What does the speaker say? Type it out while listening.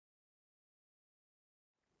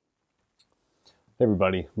Hey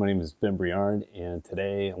everybody, my name is Ben Briard, and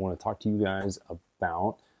today I want to talk to you guys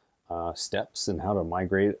about steps and how to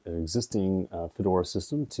migrate an existing Fedora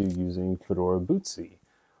system to using fedora-bootc.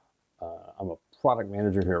 I'm a product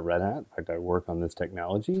manager here at Red Hat. In fact, I work on this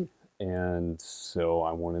technology, and so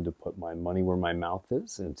I wanted to put my money where my mouth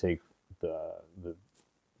is and take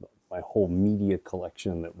my whole media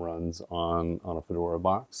collection that runs on a Fedora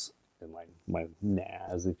box, and my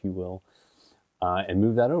NAS, if you will, and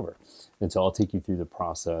move that over. And so I'll take you through the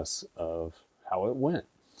process of how it went.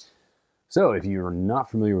 So if you're not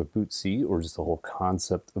familiar with bootc or just the whole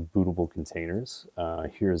concept of bootable containers,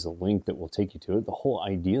 here's a link that will take you to it. The whole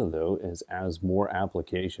idea, though, is as more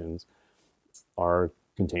applications are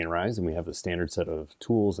containerized and we have a standard set of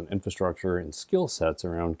tools and infrastructure and skill sets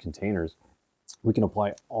around containers, we can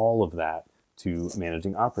apply all of that to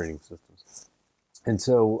managing operating systems. And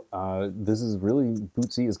so this is really,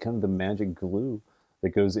 bootc is kind of the magic glue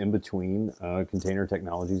that goes in between container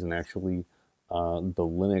technologies and actually the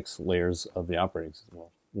Linux layers of the operating system.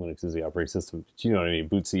 Well, Linux is the operating system, but you know what I mean.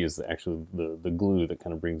 bootc is actually the glue that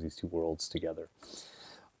kind of brings these two worlds together.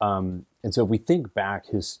 And so if we think back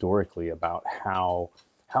historically about how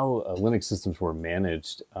Linux systems were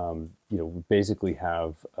managed, we basically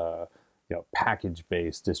have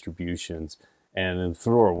package-based distributions. And in the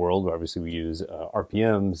Fedora world, obviously we use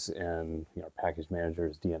RPMs and our package manager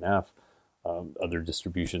is DNF. Other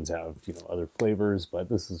distributions have other flavors, but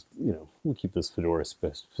this is we'll keep this Fedora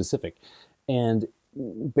specific. And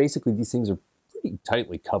basically these things are pretty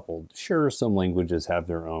tightly coupled. Sure, some languages have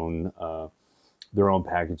their own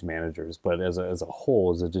package managers, but as a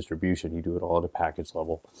whole, as a distribution, you do it all at a package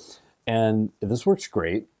level, and this works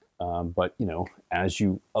great. But as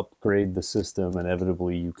you upgrade the system,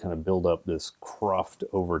 inevitably you kind of build up this cruft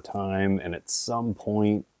over time, and at some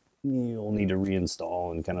point you'll need to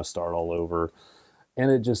reinstall and kind of start all over,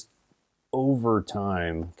 and it just over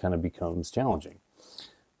time kind of becomes challenging.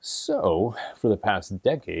 So for the past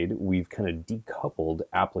decade, we've kind of decoupled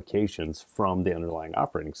applications from the underlying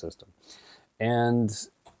operating system, and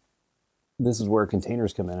this is where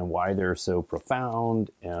containers come in and why they're so profound.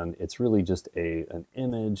 And it's really just an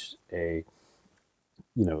image, a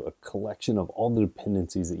collection of all the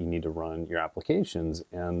dependencies that you need to run your applications.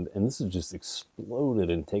 And this has just exploded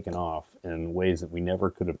and taken off in ways that we never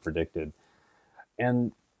could have predicted.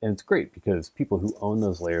 And it's great because people who own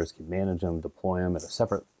those layers can manage them, deploy them at a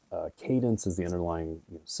separate cadence as the underlying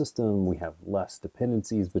system. We have less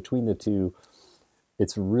dependencies between the two.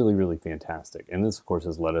 It's really, really fantastic. And this, of course,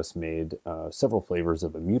 has let us made several flavors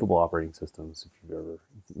of immutable operating systems. If you've ever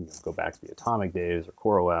go back to the Atomic days or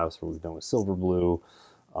CoreOS, or we've done with Silverblue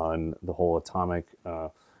on the whole Atomic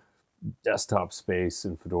desktop space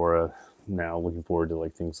in Fedora. Now looking forward to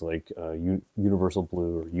things like Universal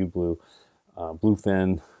Blue or uBlue,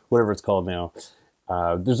 Bluefin, whatever it's called now.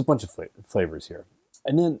 There's a bunch of flavors here.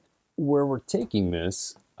 And then where we're taking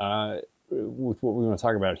this with what we want to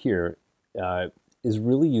talk about here is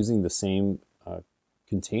really using the same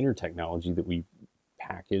container technology that we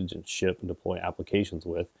package and ship and deploy applications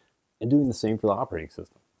with, and doing the same for the operating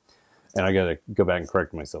system. And I got to go back and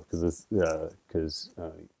correct myself because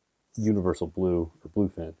Universal Blue or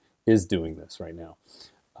Bluefin is doing this right now.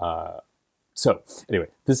 So anyway,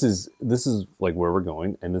 this is like where we're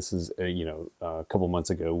going, and this is a couple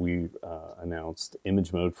months ago we announced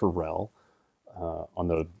image mode for RHEL on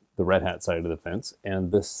the Red Hat side of the fence,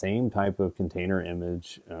 and the same type of container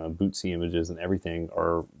image, bootc images and everything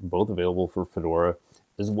are both available for Fedora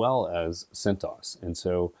as well as CentOS. And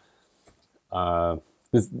so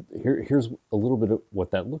here's a little bit of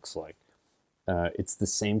what that looks like. It's the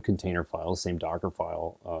same container file, same Docker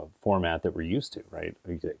file format that we're used to, right?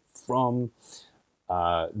 From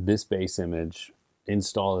this base image,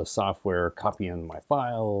 install the software, copy in my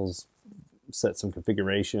files, set some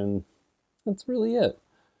configuration. That's really it.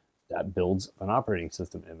 That builds an operating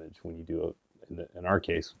system image. When you do it, in our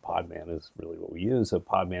case, Podman is really what we use. So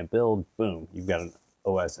Podman build, boom, you've got an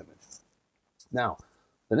OS image. Now,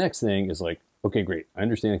 the next thing is okay, great. I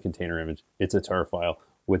understand a container image. It's a tar file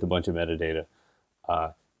with a bunch of metadata.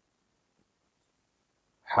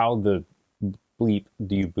 How the bleep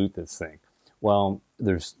do you boot this thing? Well,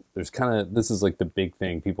 there's kind of, this is the big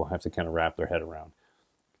thing people have to kind of wrap their head around.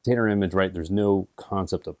 Container image, right? There's no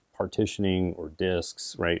concept of partitioning or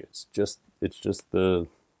disks, right? It's just the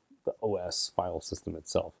OS file system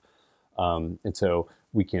itself. And so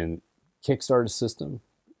we can kickstart a system.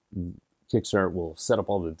 Kickstart will set up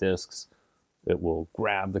all the disks. It will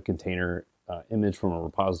grab the container image from a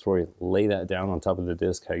repository, lay that down on top of the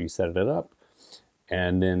disk, how you set it up.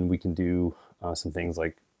 And then we can do some things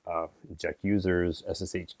like inject users,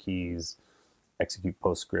 SSH keys, execute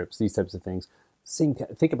PostScripts, these types of things.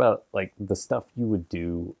 Think about like the stuff you would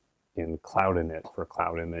do in Cloud Init for a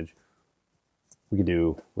cloud image, we could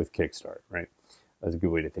do with Kickstart, right? That's a good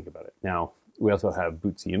way to think about it. Now, we also have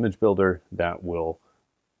bootc image builder that will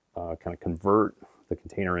kind of convert the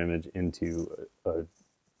container image into a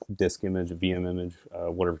disk image, a VM image,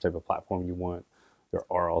 whatever type of platform you want. There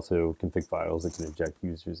are also config files that can inject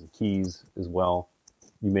users and keys as well.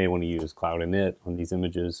 You may want to use Cloud Init on these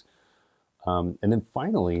images. And then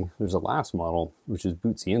finally, there's a last model, which is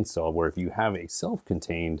bootc install, where if you have a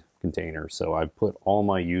self-contained container, so I put all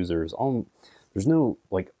my users on, there's no,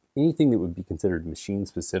 like, anything that would be considered machine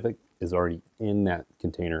specific is already in that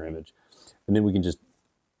container image. And then we can just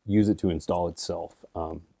use it to install itself.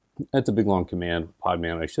 That's a big long command,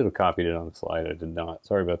 Podman. I should have copied it on the slide. I did not.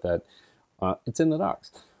 Sorry about that. It's in the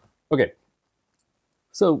docs. Okay.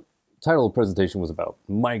 So title of the presentation was about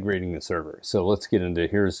migrating the server. So let's get into,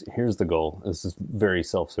 here's the goal. This is very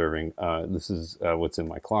self-serving. This is what's in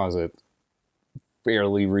my closet.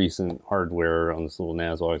 Fairly recent hardware on this little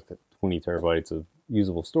NAS. I've got 20 terabytes of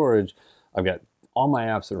usable storage. I've got all my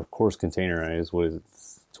apps that are, of course, containerized. What is it?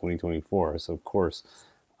 It's 2024. So, of course,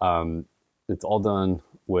 it's all done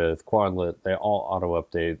with Quadlet. They all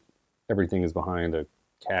auto-update. Everything is behind a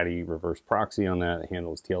Caddy reverse proxy on that. It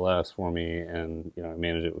handles TLS for me, and I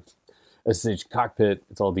manage it with SSH Cockpit.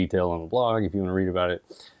 It's all detailed on the blog if you want to read about it.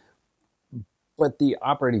 But the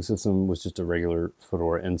operating system was just a regular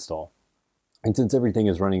Fedora install. And since everything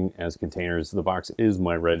is running as containers, the box is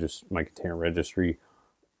my container registry.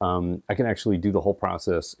 I can actually do the whole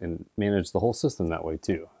process and manage the whole system that way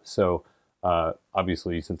too. So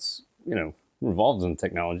obviously, since we're involved in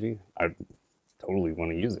technology, I totally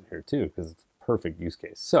want to use it here too, because it's a perfect use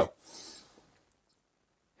case. So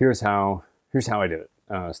here's how I did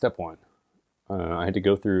it. Step one, I had to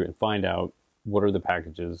go through and find out what are the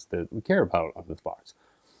packages that we care about on this box.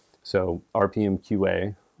 So RPM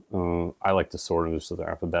QA, I like to sort them just so they're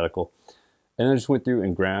alphabetical. And I just went through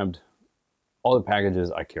and grabbed all the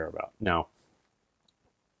packages I care about. Now,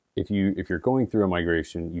 if you're going through a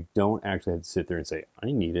migration, you don't actually have to sit there and say,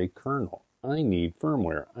 I need a kernel, I need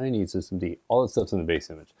firmware, I need systemd. All that stuff's in the base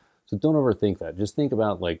image. So don't overthink that. Just think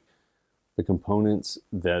about like the components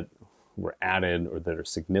that were added or that are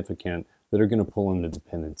significant that are going to pull in the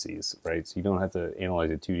dependencies, right? So you don't have to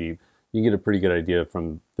analyze it too deep. You get a pretty good idea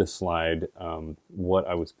from this slide what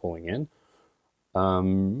I was pulling in.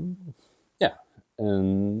 Yeah,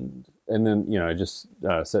 and then I just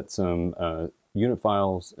set some unit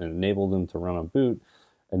files and enabled them to run on boot,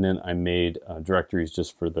 and then I made directories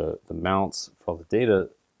just for the mounts for all the data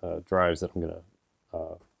drives that I'm going to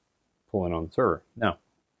pull in on the server. Now,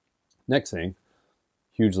 next thing,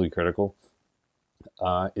 hugely critical,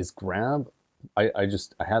 is grab. I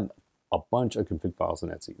had a bunch of config files in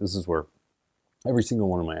Etsy. This is where every single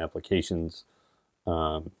one of my applications,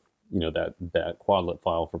 that Quadlet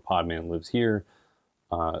file for Podman lives here.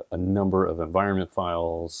 A number of environment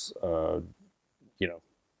files,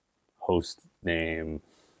 host name.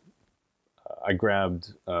 I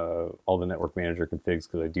grabbed all the network manager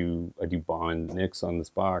configs because I do bond NICs on this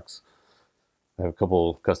box. I have a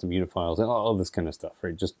couple custom unit files and all this kind of stuff,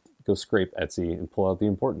 right? Just go scrape Etsy and pull out the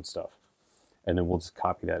important stuff. And then we'll just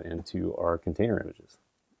copy that into our container images.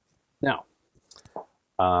 Now,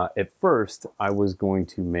 at first, I was going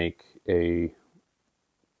to make a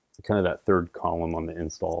kind of that third column on the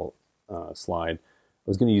install slide. I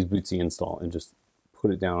was going to use bootc install and just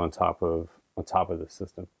put it down on top of the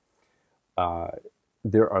system.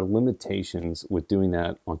 There are limitations with doing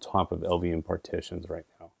that on top of LVM partitions right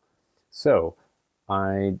now. So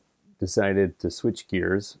I decided to switch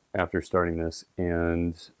gears after starting this,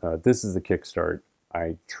 and this is the kickstart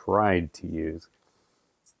I tried to use.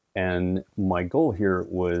 And my goal here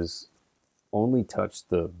was only touch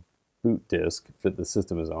the boot disk that the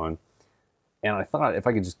system is on. And I thought if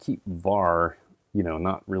I could just keep var,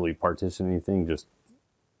 not really partition anything, just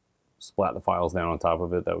splat the files down on top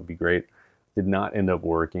of it, that would be great. Did not end up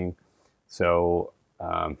working. So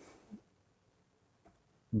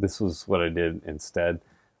this was what I did instead.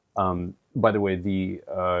 By the way,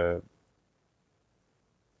 the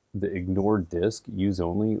ignored disk use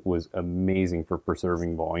only was amazing for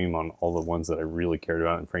preserving volume on all the ones that I really cared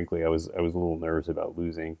about. And frankly, I was a little nervous about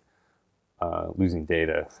losing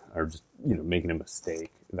data or just making a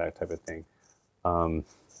mistake, that type of thing.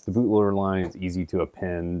 The bootloader line is easy to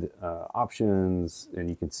append options, and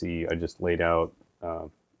you can see I just laid out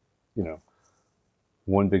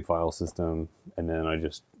one big file system, and then I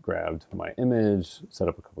just grabbed my image, set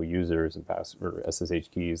up a couple users and password SSH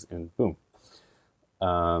keys, and boom.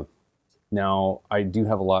 Now I do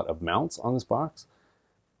have a lot of mounts on this box,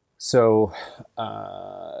 So,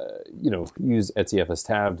 use etcfs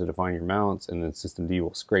tab to define your mounts, and then systemd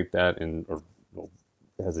will scrape that or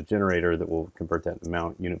it has a generator that will convert that into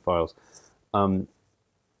mount unit files.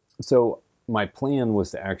 So my plan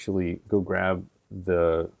was to actually go grab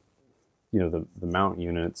the mount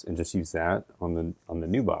units and just use that on the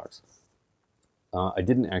new box. I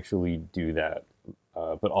didn't actually do that,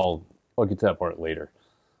 but I'll get to that part later.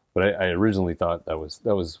 But I originally thought that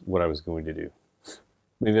was what I was going to do.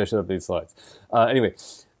 Maybe I should update slides. Anyway,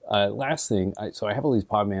 last thing, so I have all these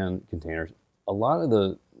Podman containers. A lot of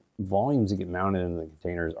the volumes that get mounted in the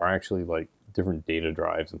containers are actually like different data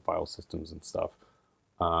drives and file systems and stuff.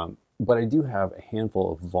 But I do have a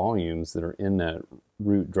handful of volumes that are in that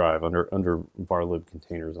root drive under varlib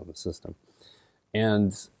containers on the system.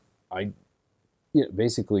 And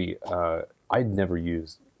basically, I'd never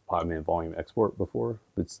used Podman volume export before.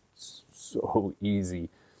 It's so easy.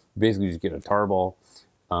 Basically, you just get a tarball,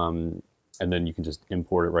 and then you can just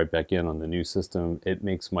import it right back in on the new system. It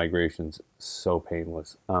makes migrations so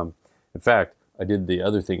painless. In fact, I did the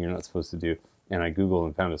other thing you're not supposed to do, and I Googled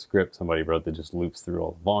and found a script somebody wrote that just loops through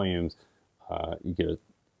all the volumes.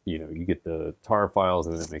 You get the tar files,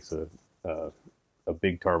 and then it makes a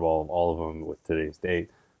big tarball of all of them with today's date.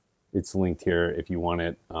 It's linked here if you want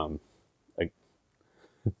it.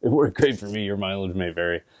 It worked great for me. Your mileage may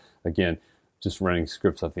vary. Again, just running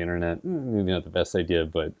scripts off the internet, maybe not the best idea,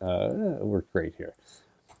 but it worked great here.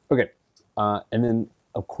 Okay, and then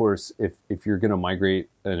of course, if you're going to migrate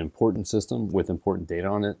an important system with important data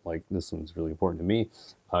on it, like this one's really important to me,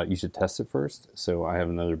 you should test it first. So I have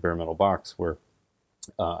another bare metal box where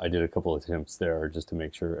I did a couple of attempts there just to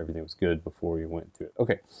make sure everything was good before we went to it.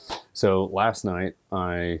 Okay, so last night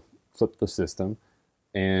I flipped the system,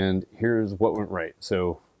 and here's what went right.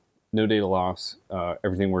 So no data loss,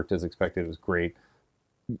 everything worked as expected. It was great.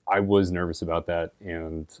 I was nervous about that,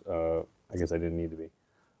 and I guess I didn't need to be.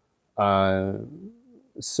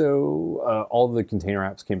 So all the container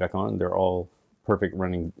apps came back on. They're all perfect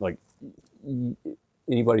running. Like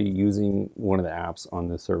anybody using one of the apps on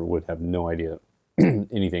this server would have no idea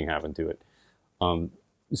anything happened to it.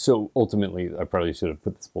 So ultimately, I probably should have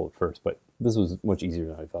put this bullet first, but this was much easier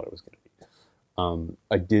than I thought it was going to be.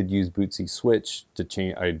 I did use bootc switch to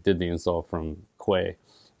change. I did the install from Quay,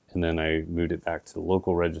 and then I moved it back to the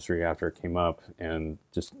local registry after it came up, and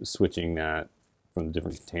just switching that from the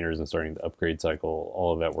different containers and starting the upgrade cycle,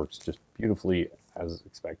 all of that works just beautifully as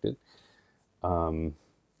expected.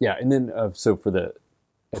 Yeah, and then so for the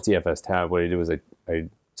etcfs tab, what I did was I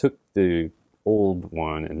took the old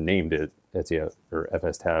one and named it etcf or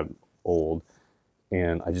fs tab old,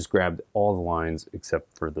 and I just grabbed all the lines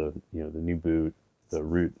except for the the new boot, the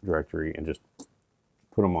root directory, and just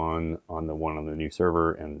put them on the one on the new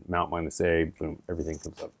server, and mount -a, boom, everything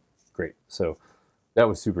comes up great. So that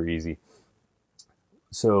was super easy.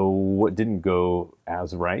 So what didn't go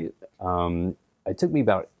as right? It took me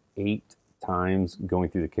about 8 times going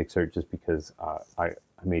through the Kickstart just because I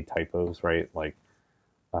made typos, right? Like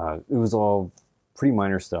it was all pretty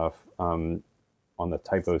minor stuff on the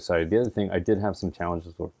typo side. The other thing, I did have some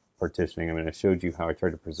challenges with partitioning. I mean, I showed you how I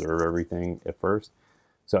tried to preserve everything at first.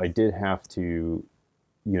 So I did have to,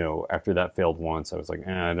 after that failed once, I was like,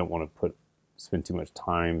 I don't want to spend too much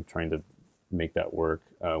time trying to make that work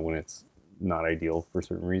when it's not ideal for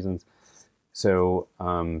certain reasons. So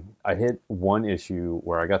I hit one issue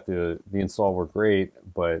where I got the install worked great,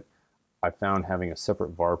 but I found having a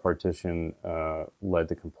separate var partition led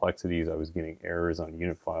to complexities. I was getting errors on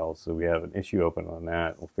unit files, so we have an issue open on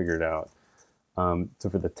that. We'll figure it out. So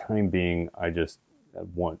for the time being, I just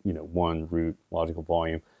want one root logical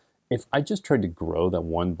volume. If I just tried to grow that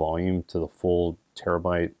one volume to the full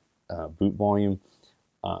terabyte boot volume,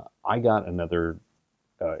 I got another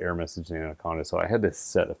error message in Anaconda, so I had to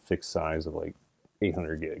set a fixed size of like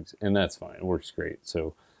 800 gigs, and that's fine. It works great.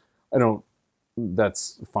 So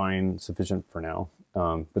that's fine, sufficient for now.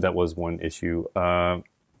 But that was one issue.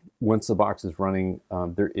 Once the box is running,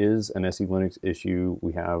 there is an SE Linux issue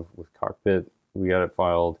we have with Cockpit. We got it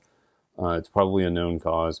filed. It's probably a known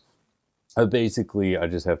cause. Basically, I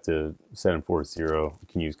just have to set and forward 0. You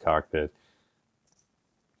can use Cockpit.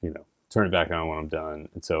 Turn it back on when I'm done,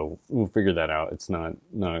 and so we'll figure that out. It's not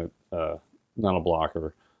a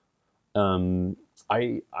blocker.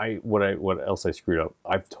 What else I screwed up?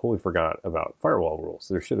 I've totally forgot about firewall rules.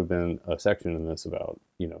 There should have been a section in this about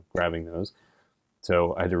grabbing those.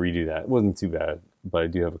 So I had to redo that. It wasn't too bad, but I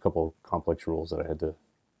do have a couple complex rules that I had to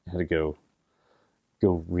go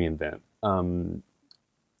reinvent.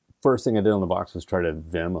 first thing I did on the box was try to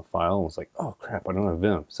Vim a file and was like, oh crap, I don't have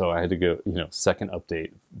Vim. So I had to go, second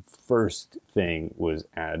update. First thing was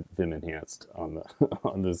add Vim enhanced on the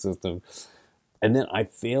on the system. And then I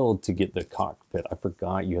failed to get the cockpit. I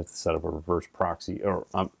forgot you have to set up a reverse proxy, or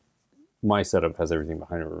my setup has everything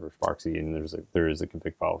behind a reverse proxy, and there is a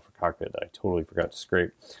config file for cockpit that I totally forgot to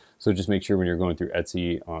scrape. So just make sure when you're going through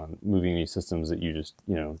Etsy on moving any systems that you just,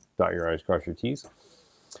 dot your I's, cross your T's.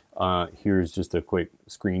 Here's just a quick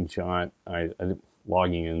screenshot. I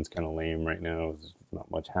logging in is kind of lame right now. There's not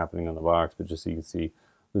much happening on the box, but just so you can see,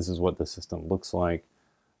 this is what the system looks like.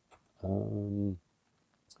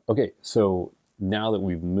 Okay, so now that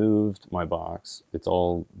we've moved my box, it's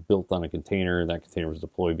all built on a container. That container was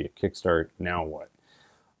deployed via Kickstart. Now what?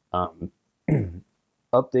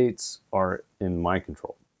 Updates are in my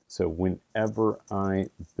control. So whenever I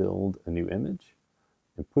build a new image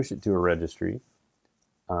and push it to a registry,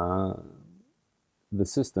 the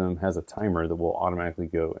system has a timer that will automatically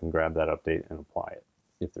go and grab that update and apply it.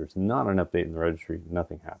 If there's not an update in the registry,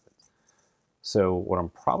 nothing happens. So what I'm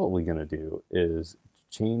probably going to do is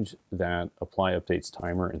change that apply updates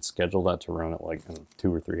timer and schedule that to run at like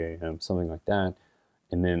 2 or 3 a.m., something like that.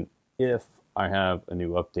 And then if I have a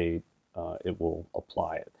new update, it will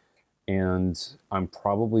apply it. And I'm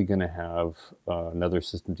probably going to have another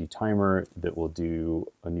systemd timer that will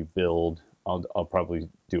do a new build. I'll probably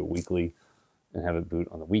do it weekly and have it boot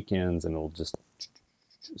on the weekends, and it'll just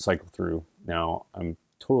cycle through. Now, I'm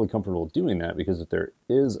totally comfortable doing that because if there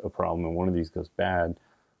is a problem and one of these goes bad,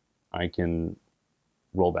 I can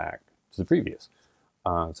roll back to the previous.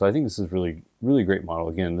 So I think this is really, really great model.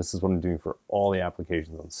 Again, this is what I'm doing for all the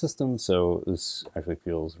applications on the system, so this actually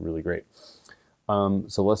feels really great.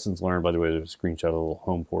 So lessons learned, by the way, there's a screenshot of the little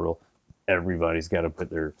home portal. Everybody's got to put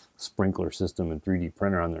their sprinkler system and 3D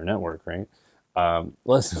printer on their network, right?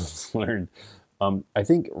 Lessons learned. I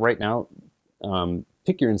think right now,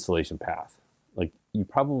 pick your installation path. Like, you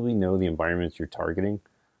probably know the environments you're targeting.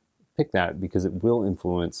 Pick that because it will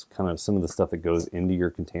influence kind of some of the stuff that goes into your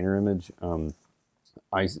container image.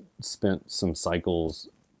 I spent some cycles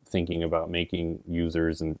thinking about making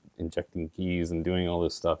users and injecting keys and doing all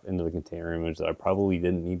this stuff into the container image that I probably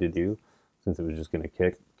didn't need to do since it was just going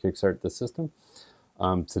to kickstart the system.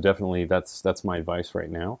 So definitely that's my advice right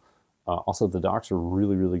now. Also, the docs are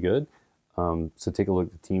really, really good. So take a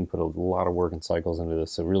look. The team put a lot of work and cycles into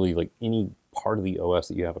this. So really, like any part of the OS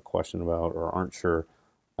that you have a question about or aren't sure,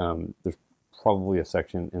 there's probably a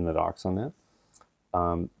section in the docs on that.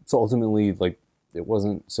 So ultimately, like, it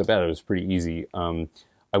wasn't so bad. It was pretty easy.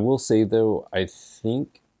 I will say though, I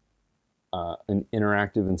think an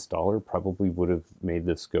interactive installer probably would have made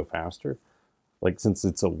this go faster. Like, since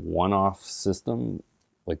it's a one-off system,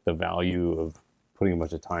 like the value of putting a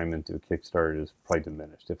bunch of time into a Kickstart is probably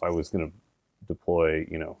diminished. If I was going to deploy,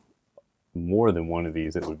 more than one of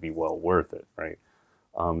these, it would be well worth it, right?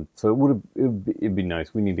 So it'd be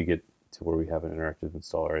nice. We need to get to where we have an interactive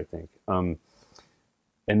installer, I think.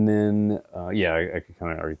 And then, yeah, I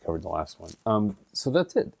kind of already covered the last one. So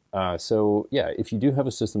that's it. So yeah, if you do have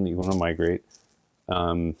a system that you want to migrate,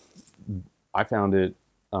 I found it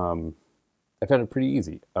pretty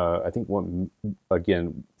easy. I think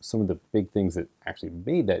again, some of the big things that actually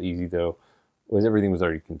made that easy though, was everything was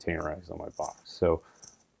already containerized on my box. So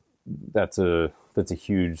that's a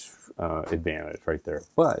huge advantage right there.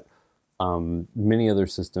 But many other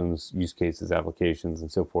systems, use cases, applications, and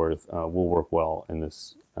so forth will work well in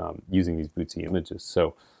this using these bootc images.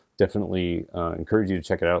 So definitely encourage you to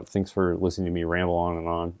check it out. Thanks for listening to me ramble on and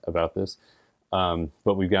on about this.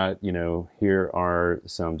 But we've got, here are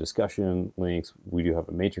some discussion links. We do have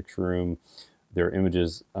a matrix room. There are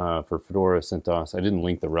images for Fedora, CentOS. I didn't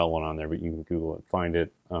link the RHEL one on there, but you can Google it, find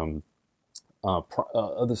it. Some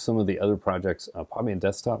of the other projects, Podman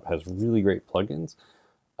Desktop has really great plugins.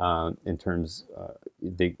 In terms,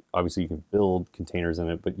 obviously you can build containers in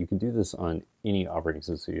it, but you can do this on any operating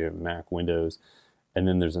system. So you have Mac, Windows, and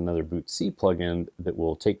then there's another bootc plugin that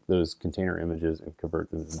will take those container images and convert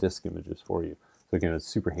them to disk images for you. So again, it's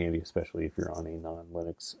super handy, especially if you're on a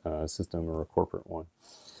non-Linux system or a corporate one.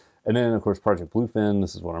 And then, of course, Project Bluefin.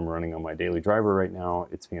 This is what I'm running on my daily driver right now.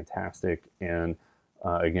 It's fantastic, and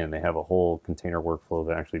again, they have a whole container workflow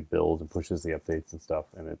that actually builds and pushes the updates and stuff,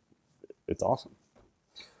 and it's awesome.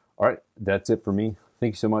 All right, that's it for me.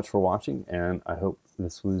 Thank you so much for watching, and I hope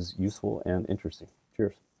this was useful and interesting.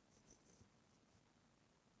 Cheers.